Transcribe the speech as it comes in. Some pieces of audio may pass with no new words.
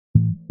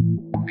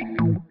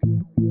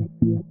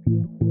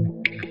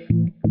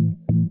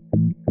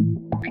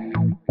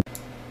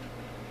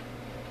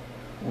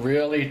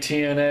Really,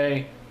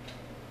 TNA?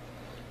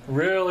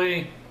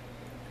 Really?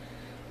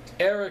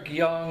 Eric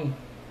Young,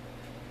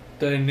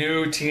 the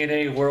new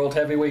TNA World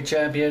Heavyweight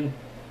Champion?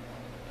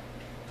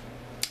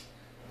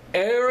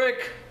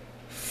 Eric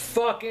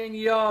fucking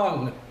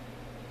Young.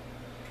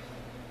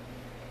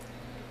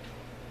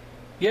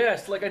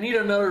 Yes, like I need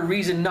another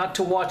reason not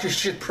to watch your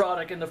shit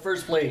product in the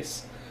first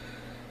place.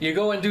 You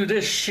go and do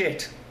this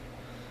shit.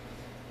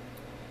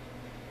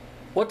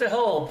 What the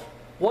hell?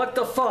 What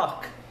the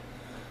fuck?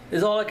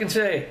 Is all I can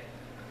say.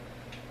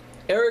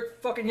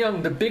 Eric fucking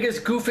Young, the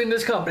biggest goof in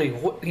this company.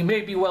 He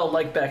may be well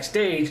liked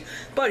backstage,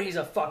 but he's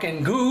a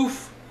fucking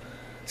goof.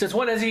 Since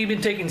when has he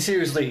been taken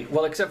seriously?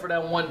 Well, except for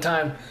that one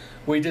time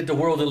where he did the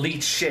World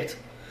Elite shit.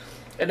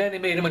 And then they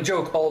made him a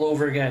joke all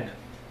over again.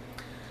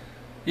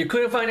 You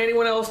couldn't find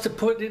anyone else to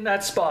put in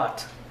that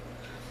spot.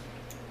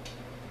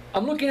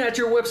 I'm looking at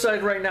your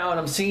website right now and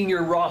I'm seeing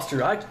your roster.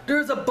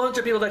 There's a bunch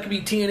of people that could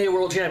be TNA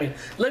World Champion.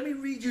 Let me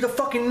read you the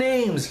fucking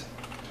names.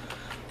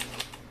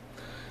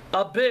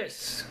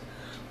 Abyss.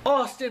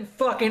 Austin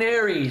fucking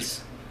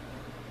Aries.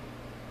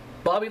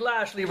 Bobby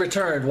Lashley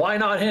returned. Why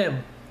not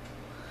him?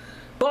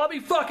 Bobby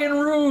fucking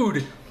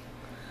Roode.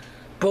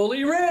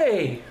 Bully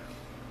Ray.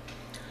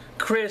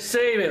 Chris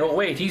Sabin. Oh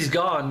wait, he's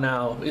gone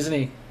now, isn't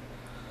he?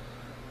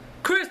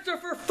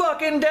 Christopher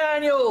fucking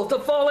Daniels, the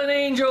fallen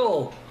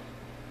angel.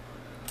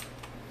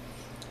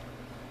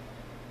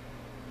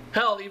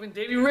 Hell, even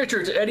Davey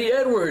Richards, Eddie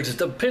Edwards,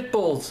 the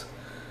Pitbulls.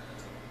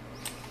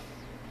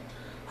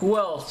 Who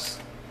else?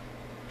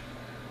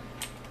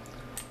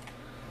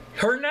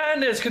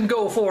 Hernandez can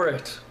go for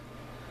it.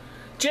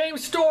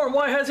 James Storm,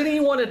 why hasn't he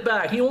won it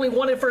back? He only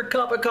won it for a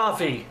cup of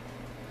coffee.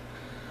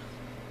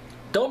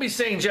 Don't be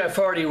saying Jeff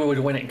Hardy would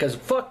win it, because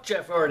fuck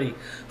Jeff Hardy.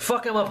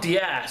 Fuck him up the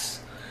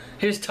ass.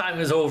 His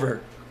time is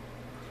over.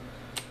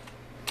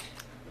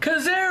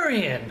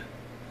 Kazarian,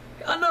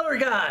 another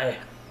guy.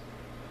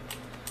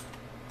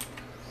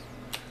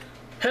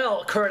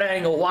 Hell, Kurt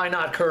Angle, why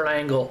not Kurt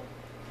Angle?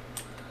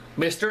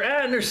 Mr.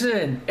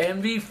 Anderson,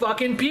 MV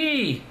fucking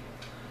P.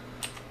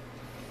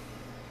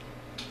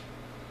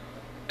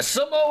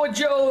 Samoa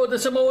Joe, the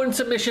Samoan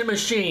submission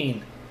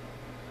machine.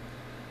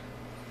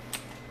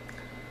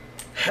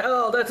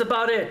 Hell, that's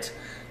about it.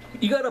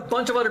 You got a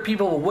bunch of other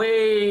people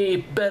way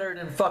better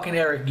than fucking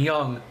Eric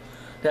Young.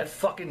 That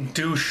fucking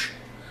douche.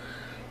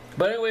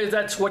 But anyways,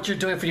 that's what you're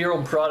doing for your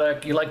own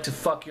product. You like to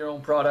fuck your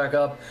own product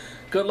up.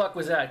 Good luck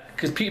with that.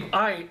 Because people,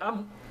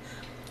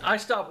 I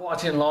stopped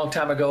watching a long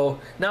time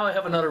ago. Now I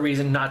have another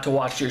reason not to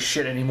watch your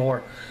shit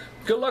anymore.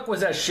 Good luck with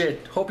that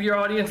shit. Hope your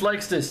audience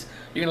likes this.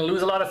 You're going to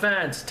lose a lot of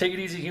fans. Take it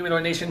easy,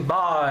 Humanoid Nation.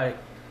 Bye.